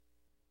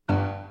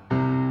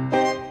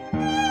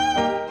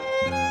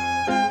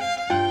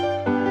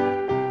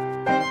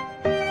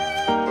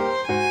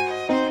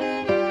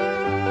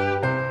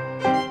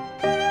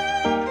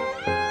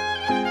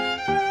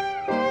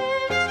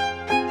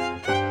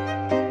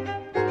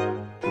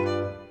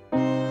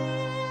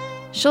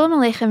Shalom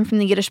Aleichem from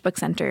the Yiddish Book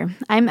Center.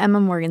 I'm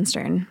Emma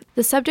Morgenstern.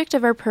 The subject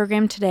of our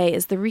program today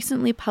is the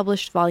recently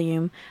published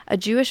volume, A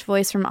Jewish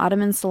Voice from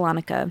Ottoman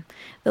Salonika,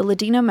 the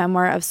Ladino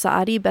memoir of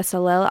Saadi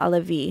Bezalel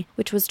Alevi,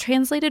 which was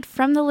translated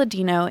from the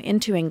Ladino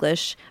into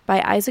English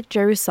by Isaac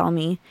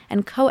Jerusalmi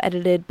and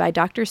co-edited by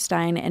Dr.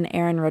 Stein and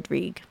Aaron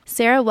Rodrigue.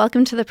 Sarah,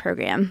 welcome to the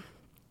program.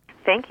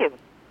 Thank you.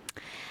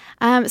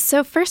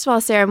 So first of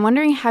all, Sarah, I'm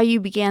wondering how you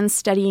began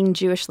studying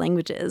Jewish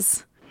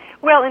languages.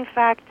 Well, in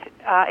fact,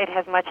 it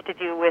has much to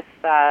do with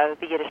the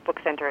Yiddish Book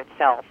Center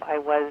itself. I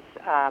was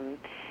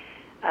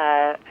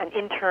an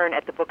intern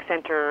at the Book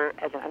Center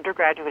as an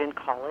undergraduate in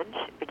college,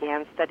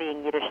 began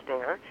studying Yiddish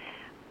there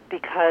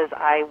because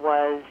I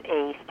was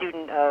a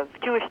student of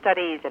Jewish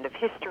studies and of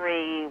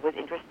history, was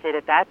interested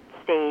at that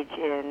stage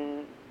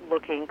in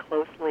looking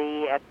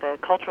closely at the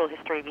cultural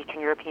history of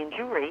Eastern European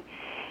Jewry.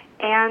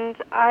 And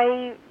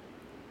I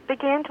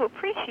began to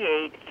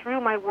appreciate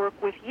through my work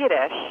with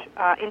Yiddish,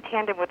 in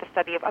tandem with the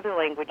study of other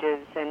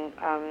languages and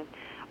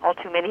all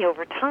too many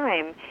over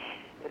time,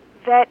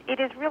 that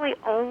it is really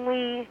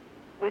only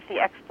with the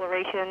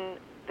exploration,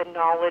 the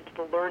knowledge,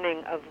 the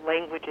learning of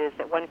languages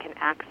that one can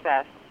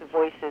access the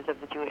voices of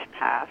the Jewish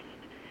past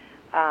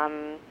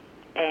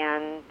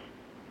and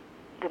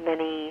the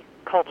many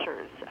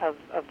cultures of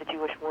the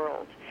Jewish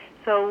world.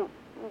 So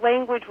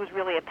language was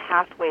really a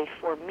pathway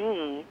for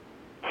me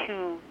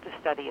to the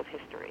study of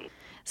history.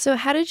 So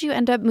how did you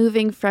end up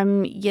moving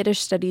from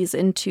Yiddish studies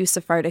into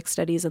Sephardic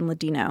studies and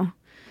Ladino?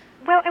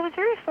 Well, I was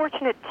very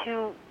fortunate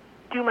to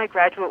do my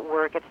graduate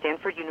work at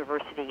Stanford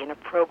University in a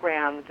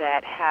program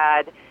that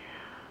had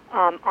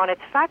on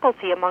its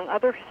faculty, among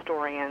other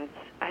historians,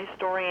 a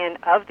historian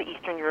of the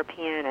Eastern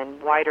European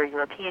and wider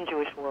European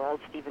Jewish world,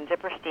 Stephen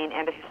Zipperstein,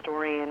 and a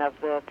historian of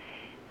the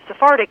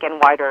Sephardic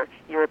and wider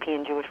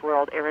European Jewish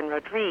world, Aaron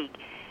Rodrigue.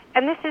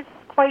 And this is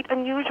quite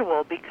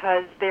unusual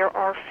because there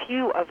are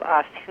few of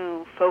us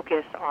who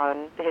focus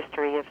on the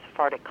history of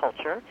Sephardic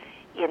culture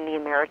in the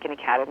American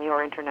Academy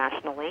or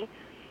internationally.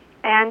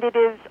 And it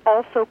is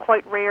also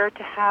quite rare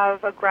to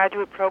have a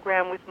graduate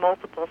program with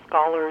multiple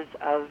scholars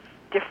of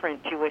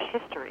different Jewish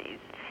histories.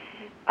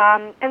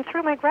 And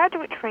through my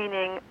graduate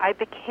training, I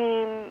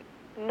became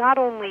not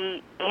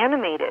only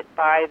animated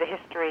by the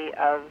history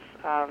of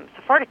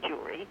Sephardic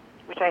Jewry,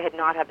 which I had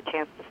not had the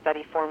chance to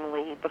study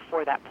formally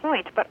before that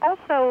point, but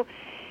also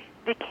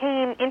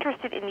became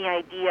interested in the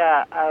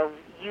idea of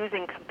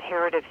using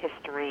comparative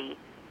history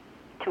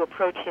to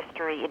approach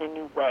history in a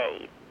new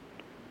way.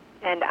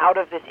 And out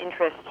of this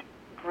interest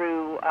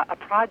grew a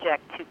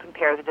project to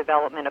compare the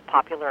development of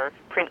popular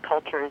print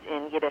cultures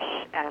in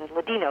Yiddish and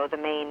Ladino, the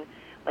main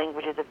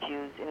languages of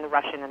Jews in the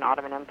Russian and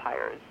Ottoman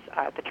empires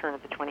at the turn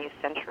of the 20th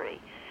century.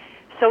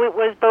 So it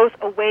was both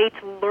a way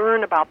to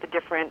learn about the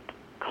different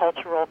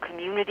cultural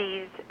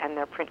communities and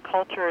their print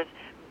cultures,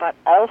 but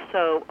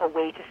also a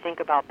way to think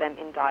about them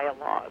in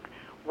dialogue.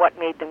 What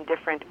made them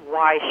different?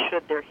 Why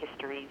should their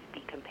histories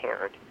be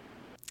compared?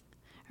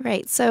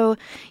 Right. So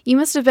you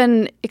must have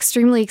been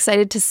extremely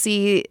excited to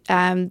see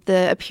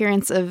the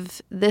appearance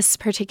of this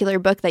particular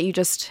book that you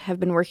just have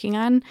been working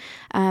on.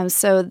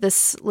 So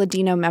this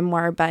Ladino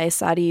memoir by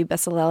Saadi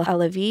Bezalel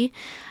Alevi,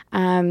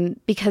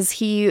 because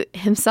he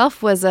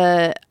himself was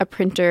a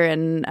printer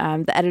and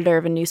the editor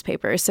of a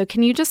newspaper. So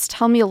can you just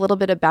tell me a little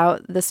bit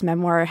about this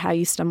memoir, how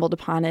you stumbled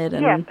upon it?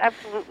 Yes,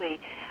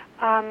 absolutely.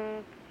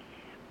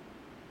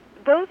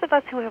 Those of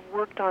us who have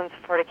worked on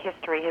Sephardic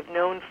history have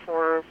known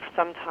for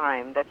some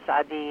time that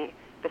Saadi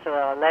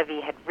Bezalel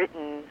Alevi had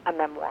written a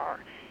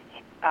memoir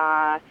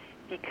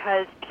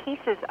because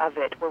pieces of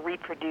it were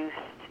reproduced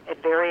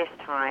at various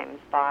times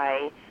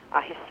by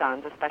his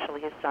sons,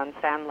 especially his son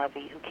Sam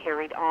Levy, who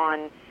carried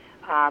on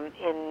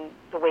in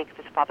the wake of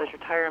his father's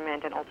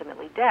retirement and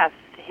ultimately death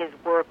his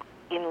work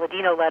in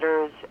Ladino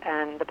letters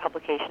and the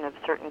publication of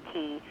certain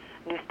key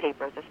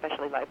newspapers,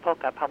 especially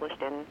Vaipoka,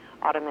 published in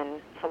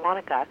Ottoman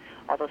Salonika,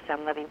 although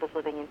Sam Levy was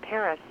living in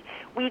Paris.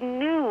 We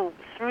knew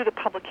through the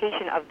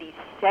publication of these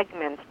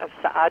segments of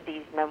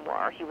Saadi's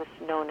memoir, he was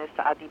known as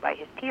Saadi by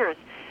his peers,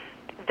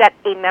 that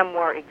a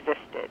memoir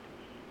existed.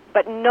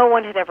 But no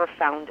one had ever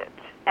found it.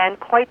 And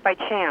quite by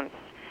chance,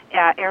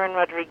 Aaron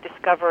Rodrigue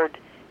discovered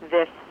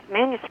this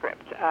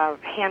manuscript,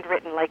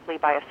 handwritten likely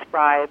by a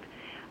scribe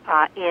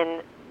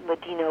in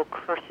Ladino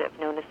cursive,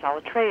 known as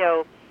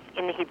Salatreo,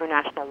 in the Hebrew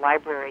National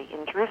Library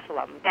in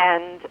Jerusalem,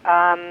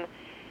 and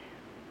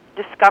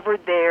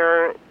discovered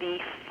there the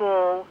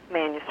full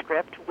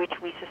manuscript, which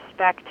we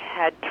suspect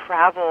had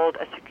traveled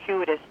a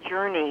circuitous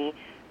journey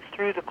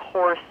through the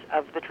course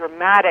of the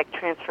dramatic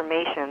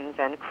transformations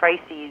and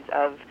crises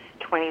of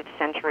 20th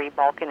century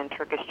Balkan and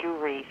Turkish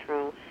Jewry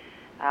through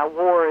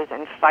wars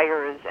and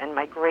fires and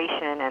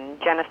migration and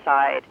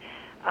genocide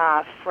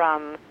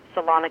from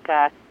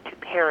Salonika to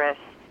Paris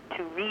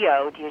to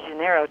Rio de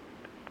Janeiro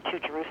to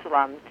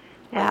Jerusalem,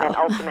 and then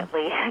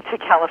ultimately to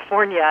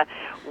California,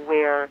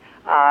 where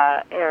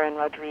Aaron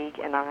Rodrigue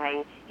and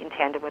I, in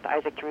tandem with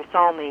Isaac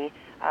Jerusalmi,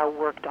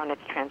 worked on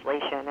its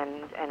translation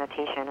and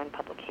annotation and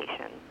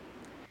publication.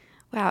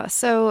 Wow.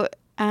 So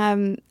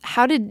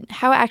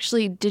How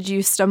actually did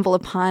you stumble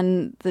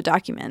upon the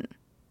document?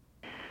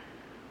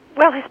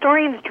 Well,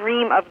 historians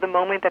dream of the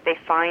moment that they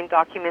find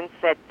documents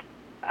that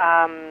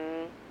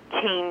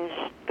change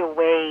the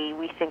way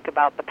we think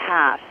about the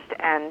past,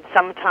 and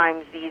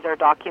sometimes these are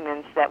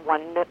documents that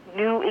one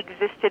knew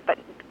existed but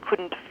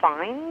couldn't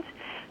find.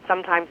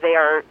 Sometimes they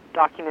are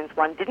documents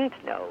one didn't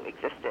know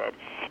existed.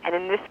 And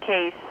in this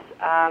case,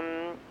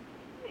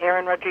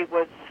 Aaron Rodriguez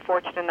was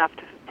fortunate enough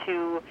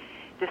to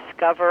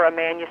discover a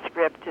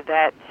manuscript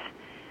that,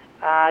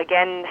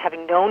 again,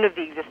 having known of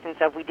the existence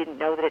of, we didn't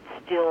know that it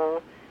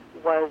still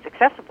was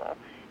accessible.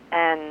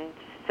 And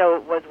so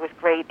it was with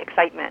great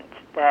excitement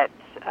that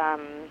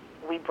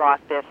we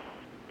brought this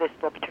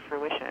book to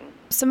fruition.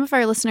 Some of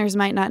our listeners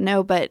might not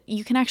know, but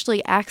you can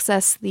actually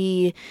access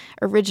the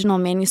original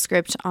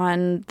manuscript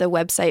on the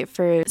website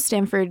for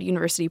Stanford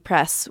University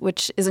Press,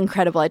 which is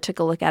incredible. I took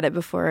a look at it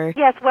before.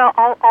 Yes, well,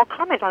 I'll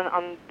comment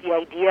on the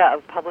idea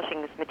of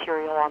publishing this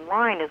material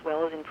online as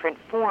well as in print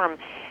form.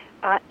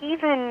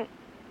 Even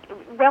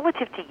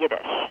relative to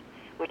Yiddish,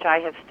 which I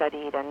have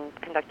studied and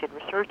conducted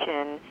research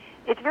in,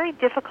 it's very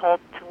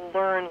difficult to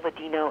learn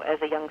Ladino as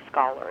a young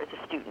scholar, as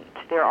a student.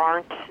 There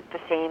aren't the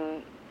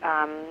same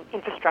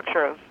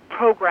infrastructure of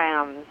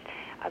programs,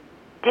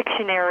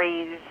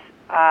 dictionaries.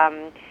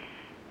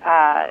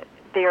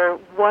 There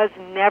was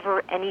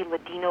never any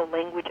Ladino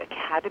language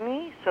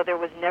academy, so there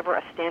was never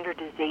a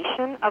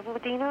standardization of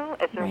Ladino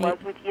as there was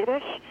with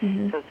Yiddish.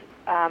 Mm-hmm. So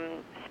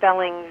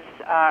spellings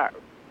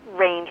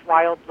range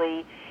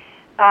wildly.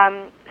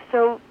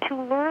 So to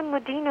learn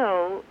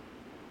Ladino,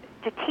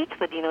 to teach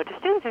Ladino to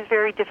students is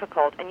very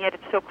difficult, and yet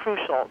it's so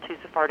crucial to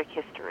Sephardic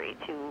history,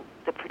 to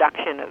the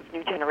production of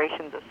new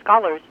generations of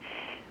scholars.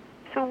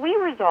 So we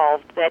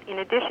resolved that in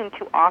addition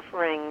to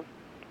offering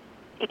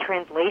a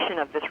translation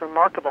of this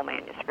remarkable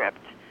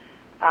manuscript,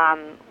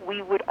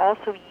 we would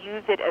also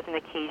use it as an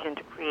occasion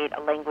to create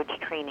a language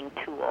training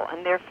tool,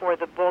 and therefore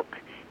the book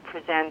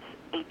presents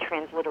a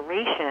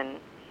transliteration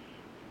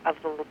of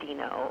the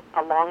Ladino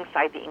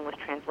alongside the English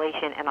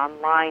translation, and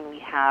online we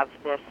have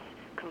this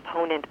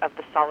component of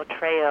the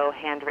Solitreo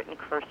handwritten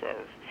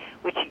cursive,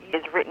 which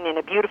is written in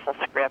a beautiful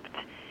script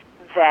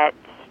that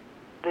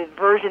the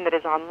version that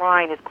is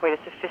online is quite a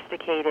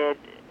sophisticated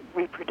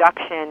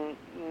reproduction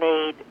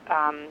made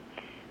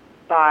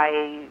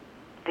by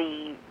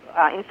the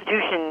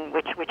institution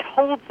which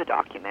holds the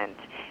document.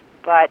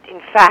 But in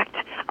fact,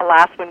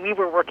 alas, when we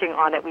were working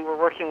on it, we were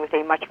working with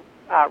a much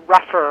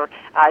rougher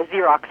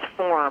Xerox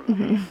form.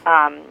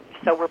 Mm-hmm.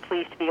 So we're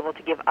pleased to be able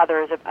to give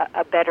others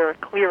a better,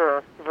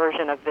 clearer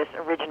version of this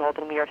original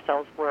than we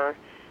ourselves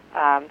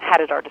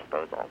had at our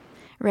disposal.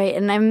 Right,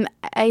 and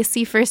I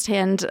see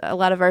firsthand a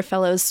lot of our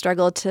fellows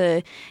struggle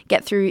to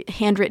get through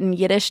handwritten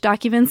Yiddish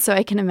documents, so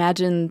I can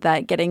imagine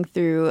that getting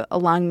through a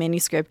long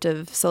manuscript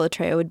of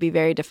Solitreo would be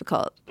very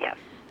difficult. Yes.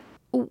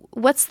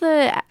 What's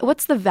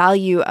the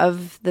value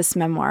of this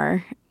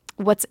memoir?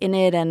 What's in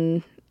it,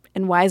 and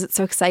why is it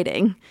so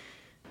exciting?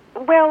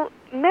 Well,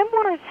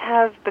 memoirs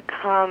have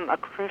become a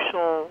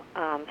crucial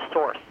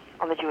source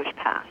on the Jewish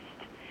past.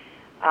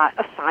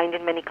 Assigned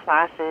in many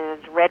classes,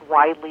 read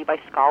widely by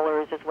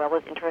scholars as well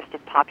as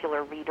interested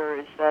popular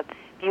readers. The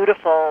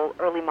beautiful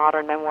early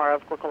modern memoir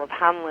of Gurkel of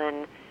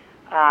Hamlin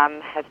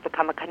has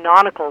become a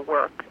canonical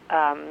work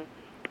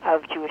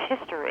of Jewish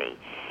history.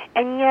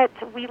 And yet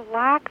we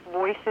lack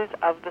voices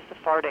of the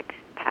Sephardic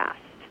past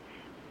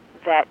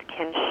that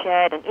can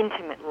shed an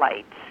intimate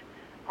light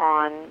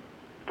on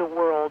the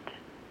world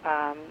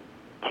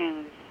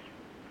Jews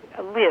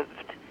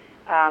lived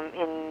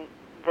in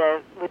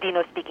the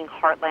Ladino-speaking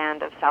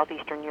heartland of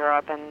southeastern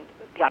Europe and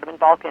the Ottoman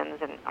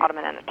Balkans and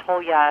Ottoman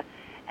Anatolia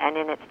and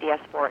in its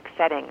diasporic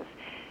settings.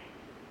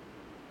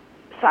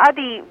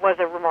 Saadi was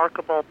a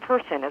remarkable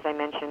person, as I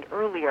mentioned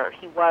earlier.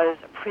 He was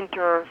a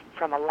printer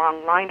from a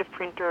long line of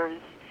printers.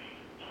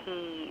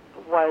 He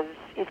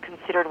is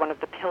considered one of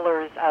the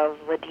pillars of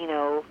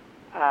Ladino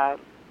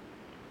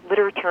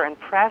literature and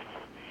press.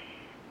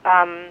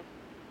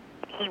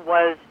 He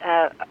was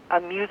a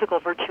musical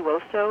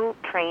virtuoso,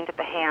 trained at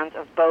the hands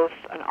of both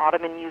an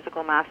Ottoman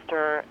musical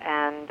master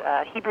and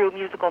a Hebrew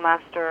musical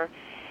master,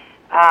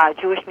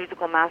 Jewish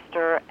musical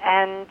master,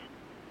 and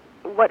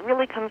what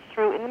really comes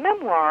through in the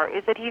memoir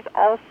is that he's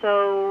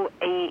also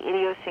a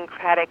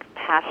idiosyncratic,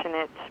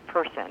 passionate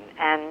person,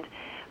 and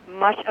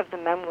much of the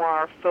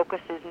memoir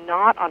focuses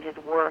not on his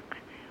work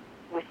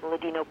with the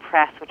Ladino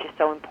press, which is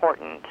so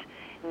important,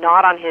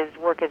 not on his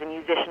work as a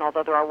musician,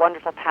 although there are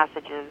wonderful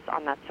passages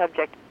on that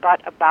subject,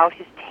 but about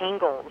his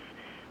tangles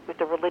with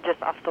the religious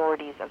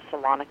authorities of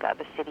Salonika,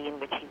 the city in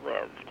which he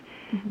lived,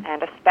 mm-hmm.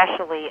 and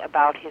especially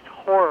about his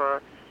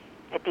horror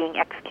at being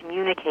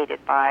excommunicated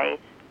by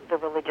the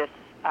religious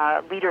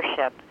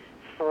leadership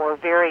for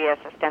various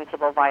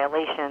ostensible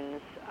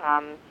violations,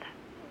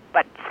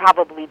 but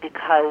probably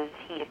because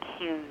he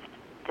accused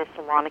the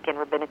Salonican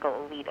rabbinical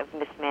elite of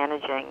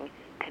mismanaging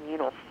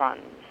communal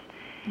funds.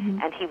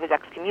 Mm-hmm. And he was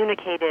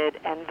excommunicated,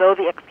 and though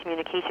the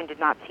excommunication did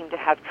not seem to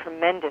have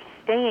tremendous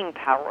staying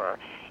power,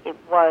 it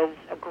was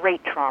a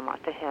great trauma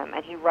to him.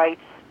 And he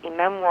writes a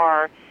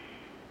memoir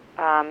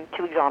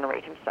to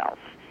exonerate himself.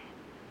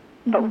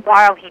 But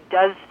while he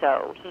does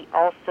so, he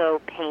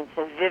also paints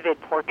a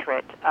vivid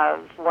portrait of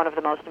one of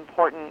the most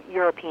important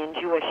European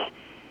Jewish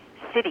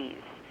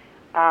cities,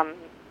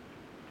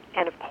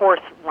 and of course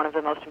one of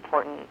the most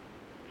important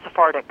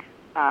Sephardic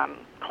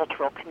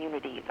cultural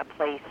communities, a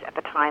place at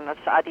the time of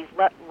Saadi's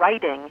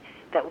writing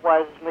that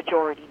was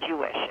majority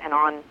Jewish, and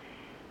on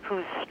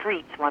whose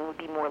streets one would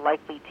be more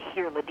likely to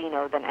hear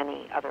Ladino than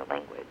any other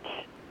language.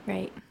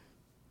 Right.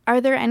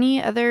 Are there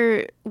any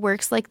other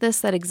works like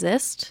this that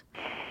exist?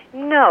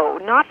 No,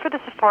 not for the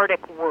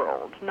Sephardic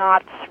world,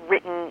 not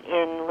written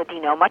in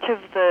Ladino. Much of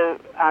the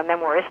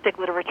memoiristic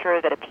literature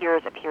that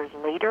appears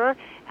later,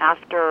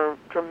 after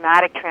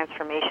dramatic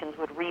transformations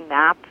would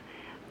remap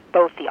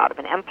both the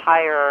Ottoman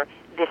Empire,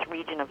 this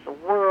region of the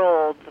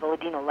world, the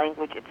Ladino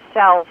language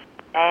itself,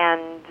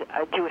 and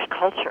Jewish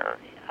culture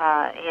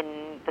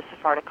in the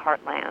Sephardic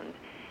heartland,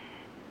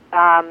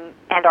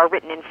 and are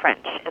written in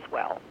French as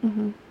well,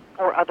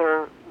 or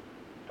other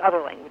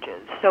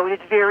languages. So it is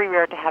very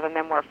rare to have a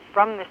memoir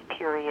from this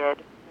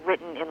period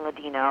written in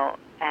Ladino,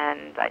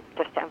 and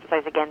just to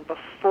emphasize again,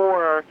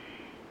 before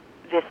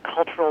this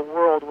cultural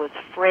world was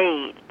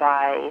frayed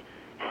by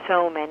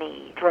so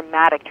many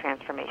dramatic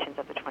transformations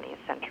of the 20th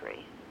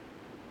century.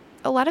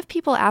 A lot of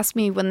people ask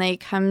me when they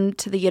come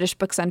to the Yiddish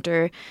Book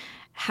Center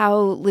how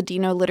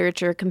Ladino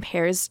literature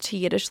compares to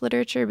Yiddish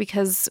literature,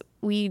 because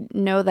we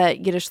know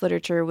that Yiddish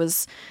literature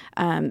was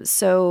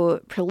so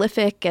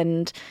prolific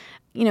and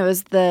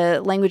is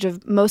the language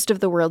of most of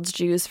the world's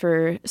Jews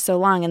for so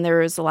long, and there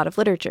was a lot of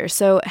literature.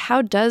 So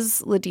how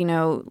does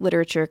Ladino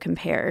literature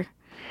compare?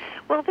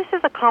 Well, this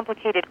is a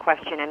complicated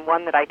question, and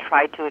one that I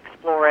tried to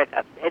explore at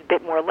a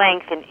bit more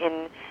length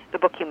in the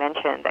book you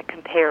mentioned that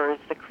compares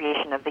the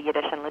creation of the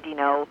Yiddish and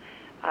Ladino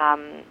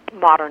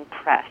modern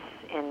press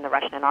in the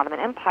Russian and Ottoman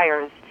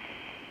empires.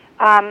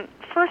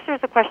 First,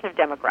 there's the question of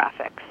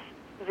demographics.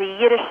 The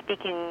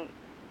Yiddish-speaking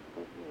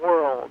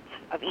world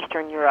of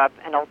Eastern Europe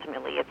and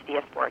ultimately its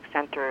diasporic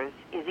centers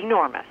is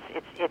enormous.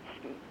 It's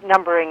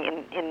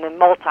numbering in the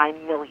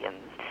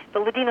multi-millions. The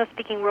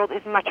Ladino-speaking world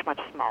is much, much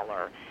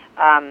smaller.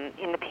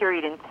 In the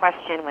period in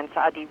question when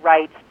Saadi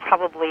writes,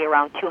 probably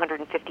around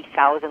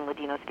 250,000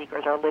 Ladino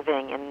speakers are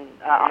living in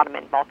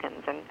Ottoman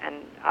Balkans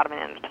and Ottoman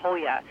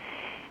Anatolia.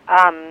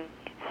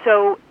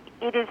 So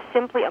it is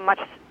simply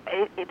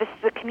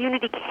the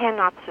community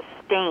cannot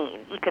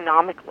sustain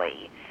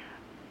economically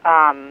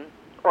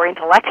or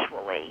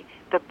intellectually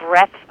the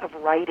breadth of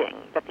writing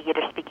that the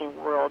Yiddish-speaking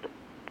world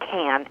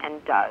can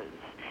and does.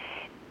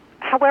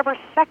 However,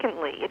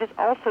 secondly, it is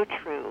also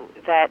true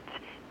that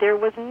there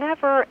was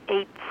never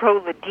a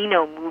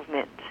pro-Ladino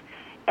movement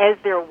as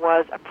there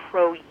was a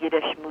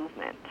pro-Yiddish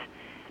movement.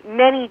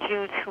 Many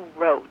Jews who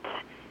wrote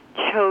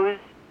chose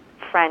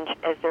French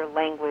as their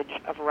language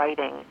of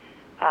writing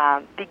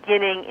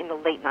beginning in the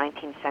late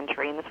 19th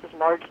century, and this was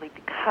largely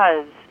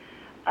because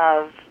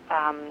of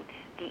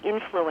the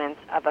influence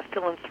of a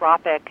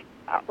philanthropic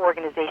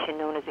organization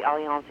known as the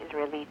Alliance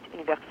Israélite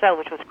Universelle,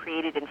 which was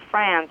created in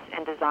France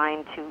and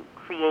designed to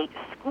create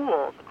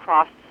schools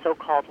across the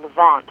so-called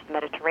Levant, the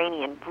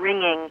Mediterranean,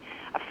 bringing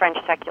a French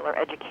secular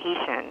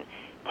education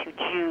to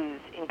Jews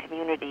in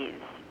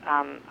communities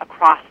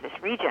across this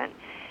region.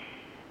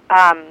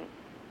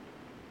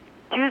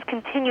 Jews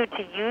continued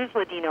to use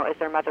Ladino as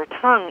their mother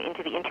tongue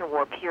into the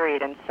interwar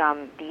period and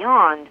some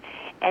beyond,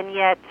 and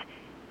yet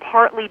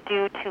partly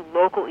due to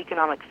local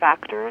economic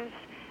factors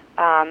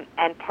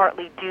and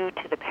partly due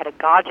to the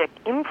pedagogic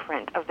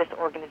imprint of this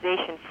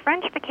organization,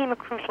 French became a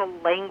crucial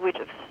language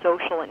of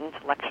social and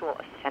intellectual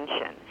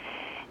ascension.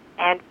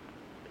 And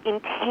in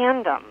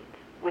tandem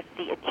with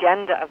the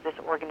agenda of this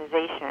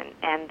organization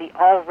and the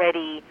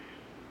already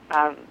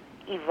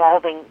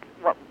evolving,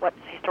 what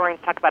historians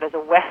talk about as a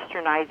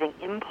westernizing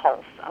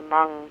impulse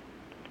among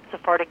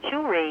Sephardic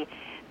Jewry,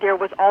 there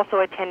was also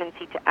a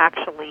tendency to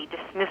actually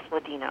dismiss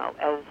Ladino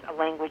as a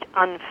language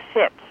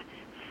unfit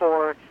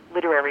for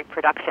literary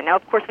production. Now,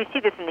 of course, we see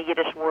this in the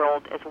Yiddish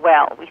world as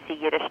well. We see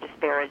Yiddish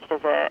disparaged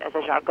as a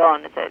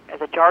jargon,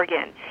 as a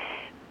jargon.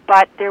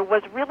 But there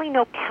was really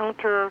no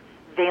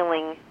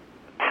countervailing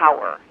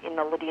power in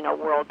the Ladino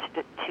world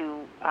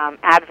to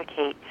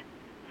advocate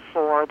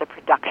for the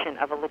production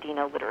of a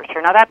Ladino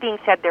literature. Now, that being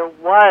said, there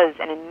was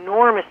an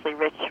enormously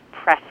rich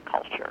press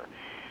culture,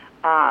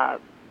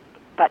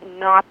 but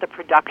not the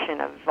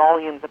production of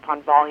volumes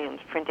upon volumes,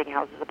 printing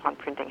houses upon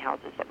printing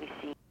houses that we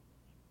see.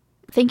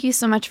 Thank you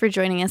so much for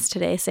joining us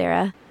today,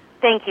 Sarah.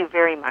 Thank you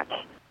very much.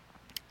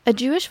 A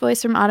Jewish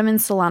Voice from Ottoman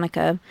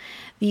Salonika,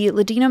 the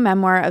Ladino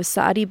memoir of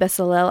Saadi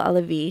Bezalel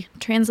Alevi,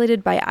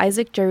 translated by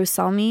Isaac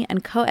Jerusalmi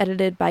and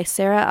co-edited by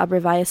Sarah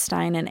Abrevaya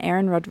Stein and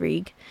Aaron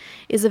Rodrigue,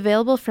 is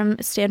available from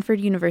Stanford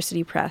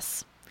University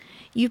Press.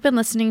 You've been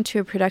listening to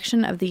a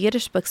production of the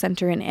Yiddish Book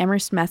Center in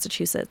Amherst,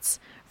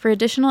 Massachusetts. For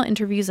additional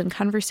interviews and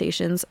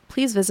conversations,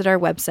 please visit our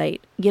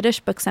website,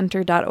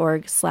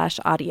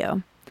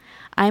 yiddishbookcenter.org/audio.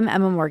 I'm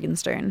Emma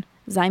Morgenstern.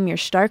 Sei mir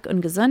stark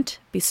und gesund,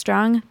 be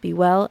strong, be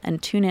well,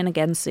 and tune in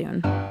again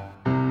soon.